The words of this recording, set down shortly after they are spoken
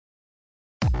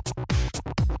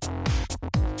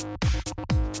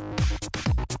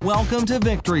Welcome to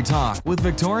Victory Talk with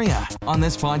Victoria. On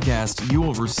this podcast, you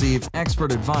will receive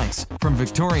expert advice from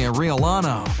Victoria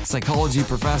Riolano, psychology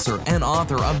professor and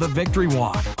author of The Victory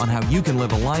Walk, on how you can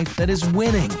live a life that is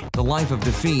winning. The life of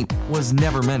defeat was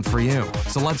never meant for you.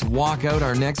 So let's walk out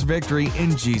our next victory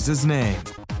in Jesus' name.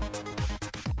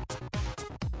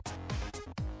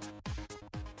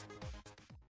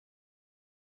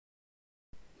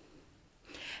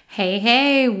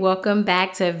 Hey, welcome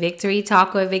back to Victory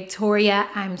Talk with Victoria.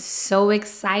 I'm so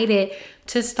excited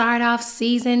to start off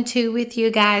season 2 with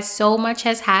you guys. So much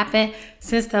has happened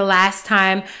since the last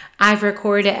time I've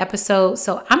recorded an episode.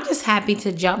 So I'm just happy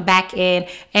to jump back in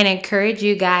and encourage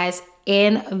you guys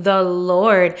in the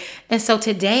Lord. And so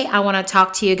today I want to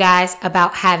talk to you guys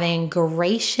about having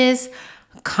gracious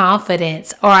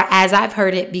confidence, or as I've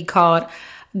heard it be called,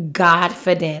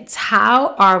 Godfidence.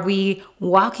 How are we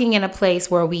walking in a place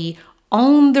where we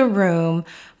own the room,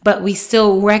 but we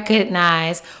still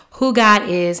recognize who God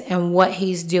is and what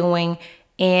He's doing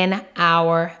in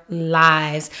our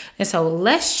lives? And so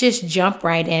let's just jump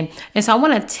right in. And so I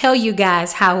want to tell you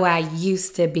guys how I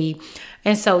used to be.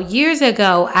 And so years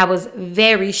ago, I was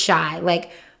very shy, like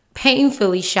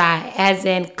painfully shy, as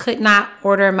in could not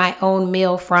order my own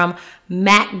meal from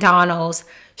McDonald's.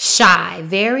 Shy,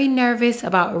 very nervous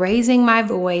about raising my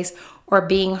voice or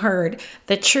being heard.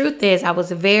 The truth is, I was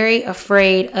very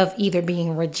afraid of either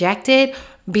being rejected,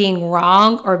 being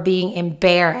wrong, or being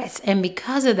embarrassed. And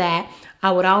because of that,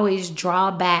 I would always draw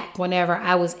back whenever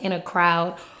I was in a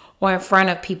crowd or in front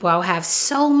of people. I would have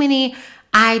so many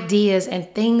ideas and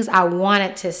things I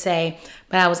wanted to say,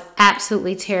 but I was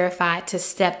absolutely terrified to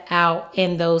step out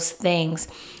in those things.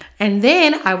 And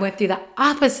then I went through the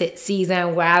opposite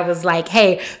season where I was like,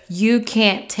 hey, you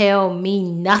can't tell me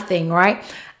nothing, right?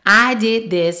 I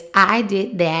did this, I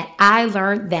did that, I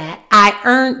learned that, I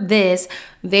earned this.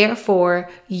 Therefore,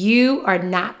 you are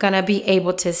not going to be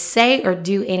able to say or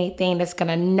do anything that's going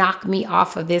to knock me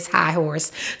off of this high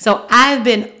horse. So I've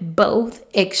been both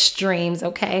extremes,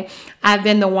 okay? I've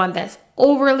been the one that's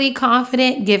overly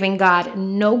confident, giving God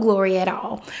no glory at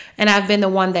all. And I've been the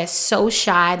one that's so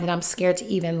shy that I'm scared to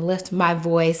even lift my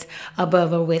voice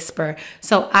above a whisper.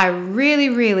 So I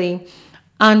really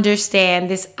understand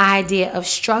this idea of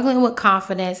struggling with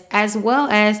confidence as well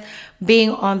as being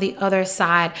on the other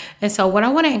side. And so what I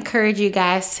want to encourage you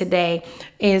guys today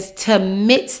is to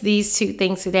mix these two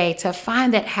things today, to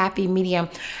find that happy medium.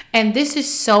 And this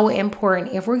is so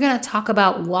important. If we're going to talk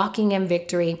about walking in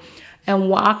victory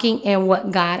and walking in what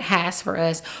God has for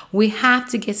us, we have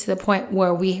to get to the point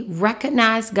where we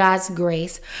recognize God's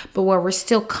grace, but where we're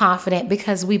still confident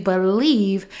because we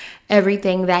believe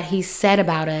everything that He said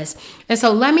about us. And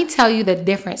so let me tell you the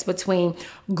difference between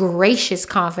gracious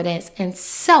confidence and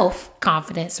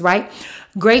self-confidence, right?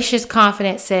 Gracious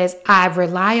confidence says, I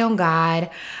rely on God.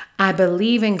 I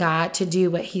believe in God to do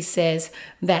what He says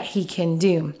that He can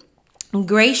do.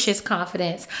 Gracious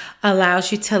confidence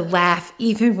allows you to laugh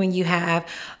even when you have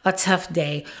a tough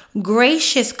day.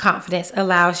 Gracious confidence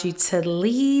allows you to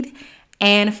lead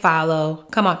and follow.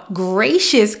 Come on.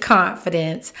 Gracious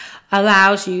confidence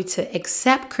allows you to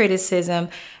accept criticism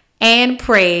and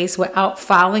praise without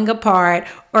falling apart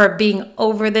or being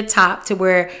over the top to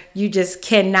where you just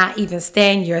cannot even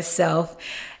stand yourself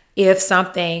if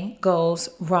something goes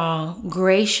wrong.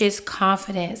 Gracious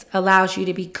confidence allows you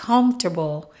to be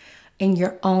comfortable in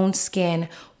your own skin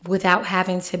without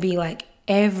having to be like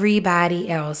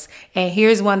everybody else. And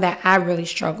here's one that I really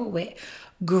struggle with.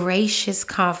 Gracious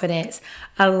confidence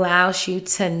allows you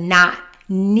to not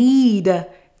need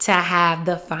to have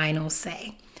the final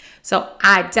say. So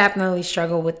I definitely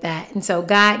struggle with that. And so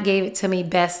God gave it to me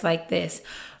best like this.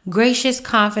 Gracious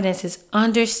confidence is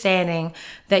understanding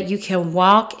that you can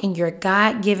walk in your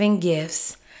God-given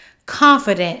gifts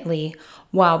confidently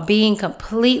while being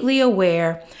completely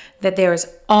aware that there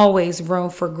is always room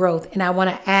for growth. And I want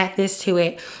to add this to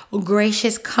it.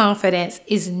 Gracious confidence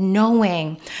is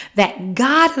knowing that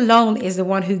God alone is the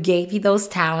one who gave you those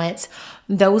talents,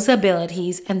 those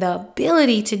abilities, and the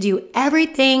ability to do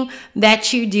everything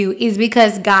that you do is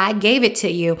because God gave it to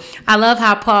you. I love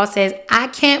how Paul says, I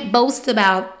can't boast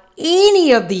about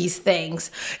any of these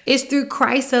things. It's through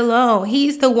Christ alone.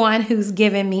 He's the one who's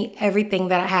given me everything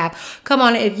that I have. Come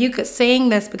on, if you could sing,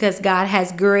 that's because God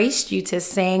has graced you to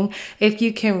sing. If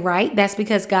you can write, that's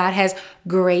because God has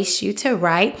grace you to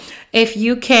write. If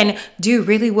you can do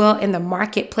really well in the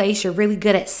marketplace, you're really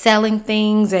good at selling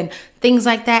things and things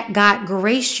like that, God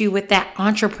graced you with that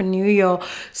entrepreneurial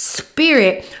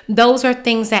spirit. Those are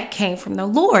things that came from the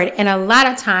Lord. And a lot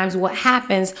of times what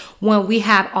happens when we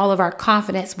have all of our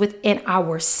confidence within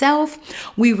ourselves,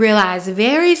 we realize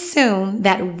very soon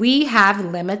that we have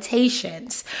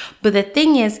limitations. But the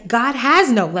thing is, God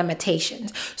has no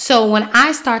limitations. So when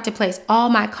I start to place all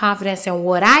my confidence in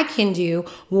what I can do,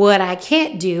 what I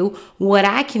can't do, what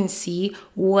I can see,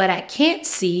 what I can't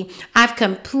see, I've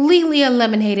completely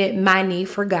eliminated my need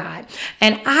for God.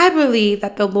 And I believe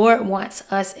that the Lord wants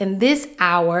us in this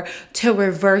hour to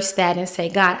reverse that and say,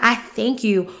 God, I thank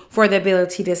you for the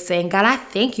ability to sing. God, I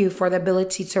thank you for the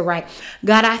ability to write.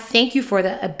 God, I thank you for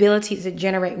the ability to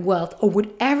generate wealth, or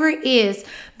whatever it is,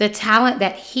 the talent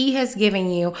that He has given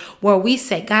you, where we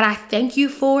say, God, I thank you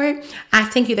for it. I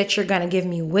thank you that you're going to give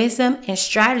me wisdom and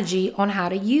strategy on how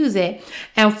to use it.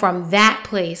 And from that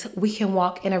place, we can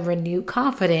walk in a renewed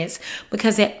confidence,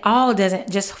 because it all doesn't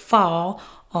just fall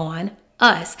on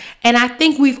us. And I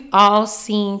think we've all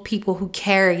seen people who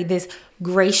carry this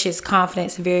gracious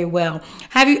confidence very well.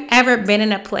 Have you ever been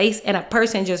in a place and a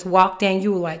person just walked in,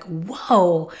 you were like,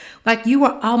 whoa, like you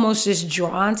were almost just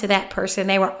drawn to that person.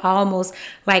 They were almost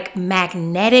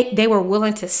magnetic. They were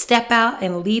willing to step out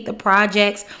and lead the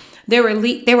projects. They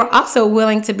were also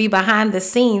willing to be behind the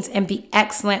scenes and be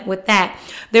excellent with that.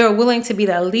 They were willing to be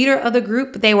the leader of the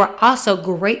group, but they were also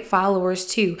great followers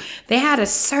too. They had a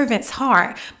servant's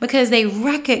heart because they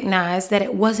recognized that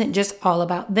it wasn't just all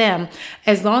about them.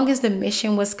 As long as the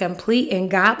mission was complete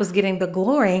and God was getting the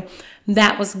glory,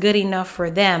 that was good enough for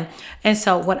them. And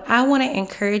so what I want to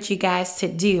encourage you guys to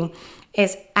do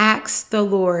is ask the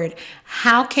Lord,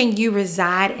 how can you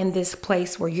reside in this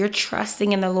place where you're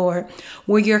trusting in the Lord,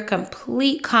 where your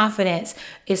complete confidence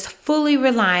is fully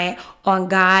reliant on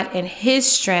God and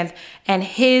His strength and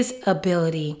His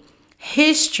ability?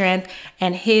 His strength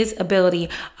and His ability.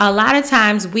 A lot of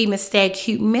times we mistake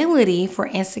humility for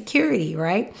insecurity,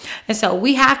 right? And so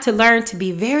we have to learn to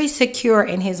be very secure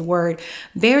in His word,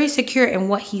 very secure in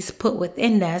what He's put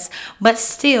within us, but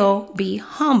still be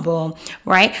humble,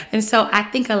 right? And so I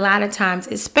think a lot of times,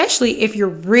 especially if you're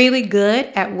really good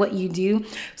at what you do,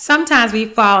 sometimes we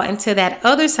fall into that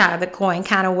other side of the coin,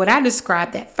 kind of what I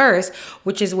described at first,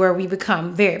 which is where we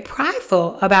become very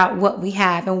prideful about what we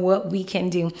have and what we can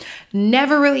do.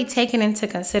 Never really taken into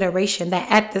consideration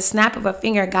that at the snap of a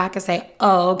finger, God can say,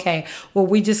 oh, okay, well,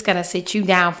 we're just going to sit you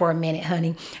down for a minute,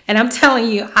 honey. And I'm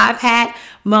telling you, I've had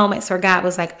moments where God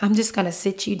was like, I'm just going to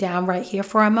sit you down right here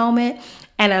for a moment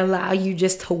and allow you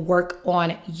just to work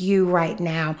on you right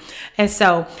now. And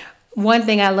so one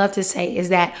thing I love to say is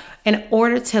that in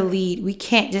order to lead, we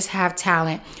can't just have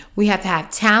talent. We have to have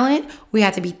talent, we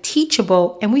have to be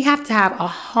teachable, and we have to have a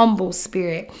humble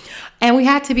spirit. And we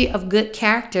have to be of good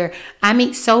character. I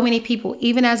meet so many people,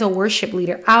 even as a worship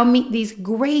leader. I'll meet these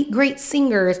great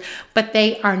singers, but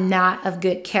they are not of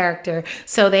good character.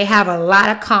 So they have a lot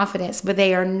of confidence, but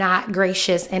they are not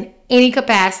gracious in any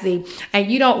capacity.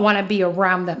 And you don't want to be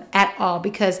around them at all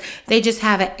because they just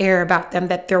have an air about them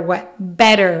that they're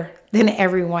better than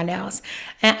everyone else.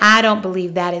 And I don't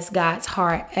believe that is God's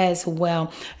heart as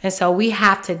well. And so we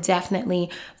have to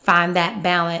definitely find that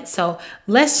balance. So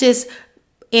let's just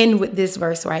end with this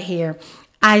verse right here.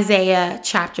 Isaiah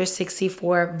chapter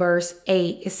 64 verse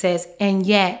 8. It says, and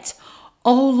yet,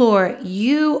 O Lord,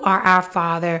 you are our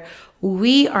Father.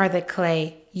 We are the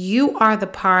clay. You are the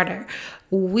potter.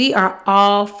 We are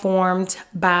all formed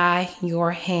by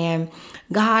your hand.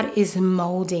 God is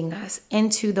molding us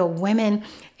into the women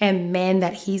and men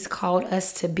that He's called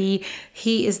us to be.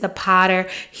 He is the potter.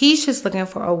 He's just looking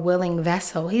for a willing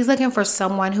vessel. He's looking for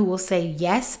someone who will say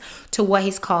yes to what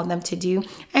He's called them to do.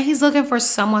 And He's looking for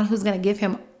someone who's going to give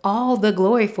Him all the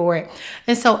glory for it.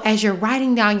 And so as you're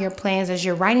writing down your plans, as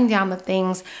you're writing down the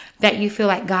things that you feel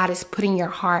like God has put in your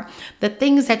heart, the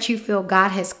things that you feel God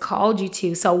has called you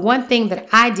to. So one thing that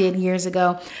I did years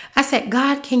ago, I said,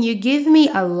 God, can you give me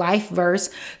a life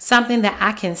verse, something that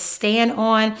I can stand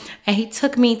on? And He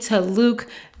took me to Luke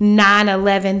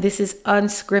 9:11. This is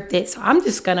unscripted. So I'm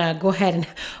just going to go ahead and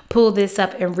pull this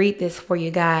up and read this for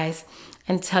you guys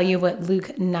and tell you what Luke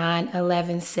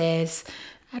 9:11 says.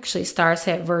 Actually starts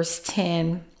at verse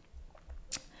 10.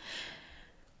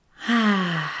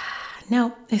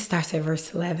 No, it starts at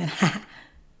verse 11.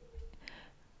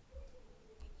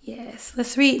 Yes,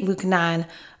 let's read Luke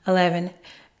 9:11.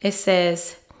 It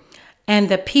says, and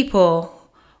the people,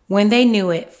 when they knew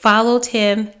it, followed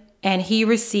Him, and He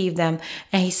received them,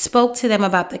 and He spoke to them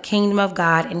about the kingdom of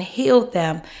God and healed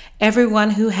them.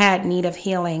 everyone who had need of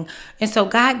healing. And so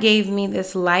God gave me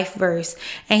this life verse,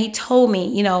 and he told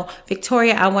me,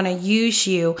 Victoria, I want to use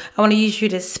you. I want to use you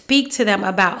to speak to them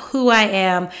about who I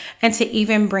am and to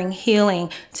even bring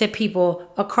healing to people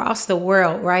across the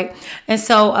world, right? And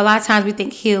so a lot of times we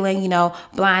think healing,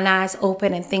 blind eyes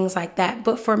open and things like that.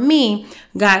 But for me,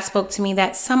 God spoke to me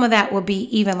that some of that would be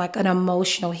even like an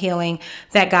emotional healing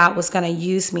that God was going to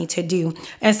use me to do.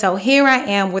 And so here I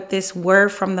am with this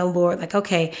word from the Lord, like,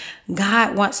 okay,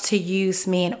 God wants to use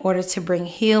me in order to bring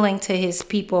healing to his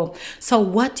people. So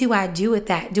what do I do with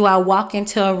that? Do I walk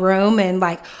into a room and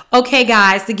like, okay,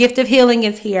 guys, the gift of healing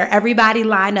is here. Everybody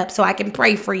line up so I can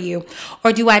pray for you.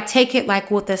 Or do I take it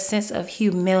like with a sense of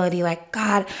humility? Like,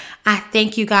 God, I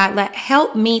thank you, God.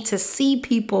 Help me to see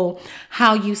people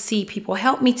how you see people.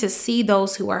 Help me to see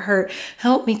those who are hurt.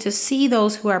 Help me to see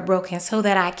those who are broken so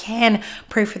that I can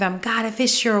pray for them. God, if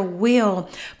it's your will,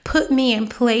 put me in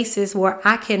places where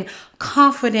I can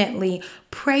confidently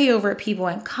pray over people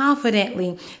and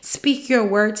confidently speak your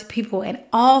word to people, and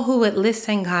all who would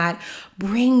listen, God,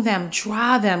 bring them,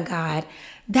 draw them, God.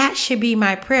 That should be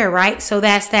my prayer, right? So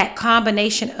that's that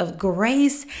combination of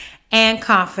grace and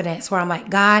confidence where I'm like,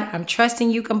 God, I'm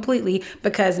trusting you completely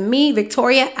because me,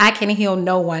 Victoria, I can heal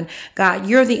no one. God,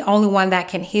 you're the only one that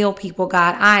can heal people.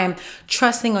 God, I am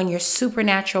trusting on your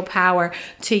supernatural power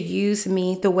to use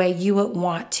me the way you would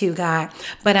want to, God,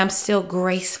 but I'm still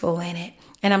graceful in it.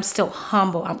 And I'm still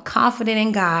humble. I'm confident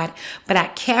in God, but I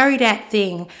carry that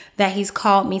thing that he's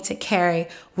called me to carry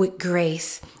with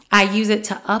grace. I use it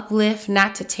to uplift,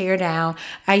 not to tear down.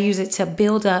 I use it to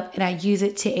build up, and I use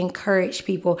it to encourage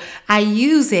people. I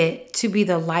use it to be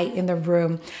the light in the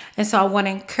room. And so I want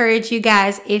to encourage you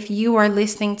guys, if you are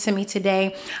listening to me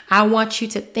today, I want you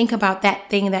to think about that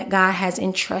thing that God has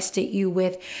entrusted you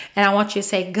with. And I want you to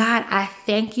say, God, I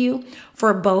thank you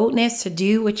for boldness to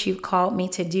do what you've called me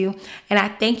to do. And I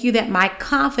thank you that my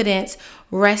confidence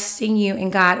rests in you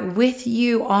and God, with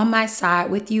you on my side,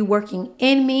 with you working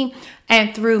in me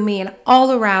and through me and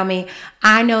all around me.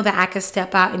 I know that I can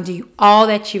step out and do all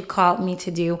that you've called me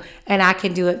to do, and I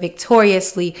can do it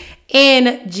victoriously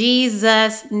in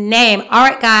Jesus' name. All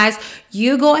right, guys,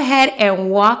 you go ahead and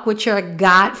walk with your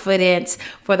Godfidence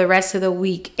for the rest of the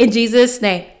week. In Jesus'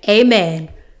 name, amen.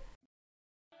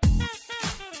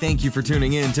 Thank you for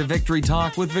tuning in to Victory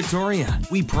Talk with Victoria.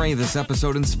 We pray this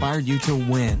episode inspired you to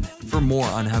win. For more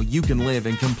on how you can live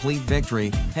in complete victory,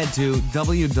 head to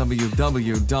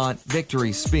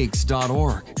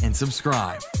www.victoryspeaks.org and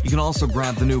subscribe. You can also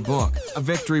grab the new book, A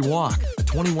Victory Walk, a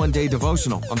 21-day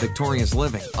devotional on victorious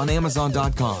living on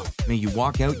Amazon.com. May you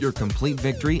walk out your complete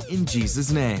victory in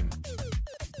Jesus' name.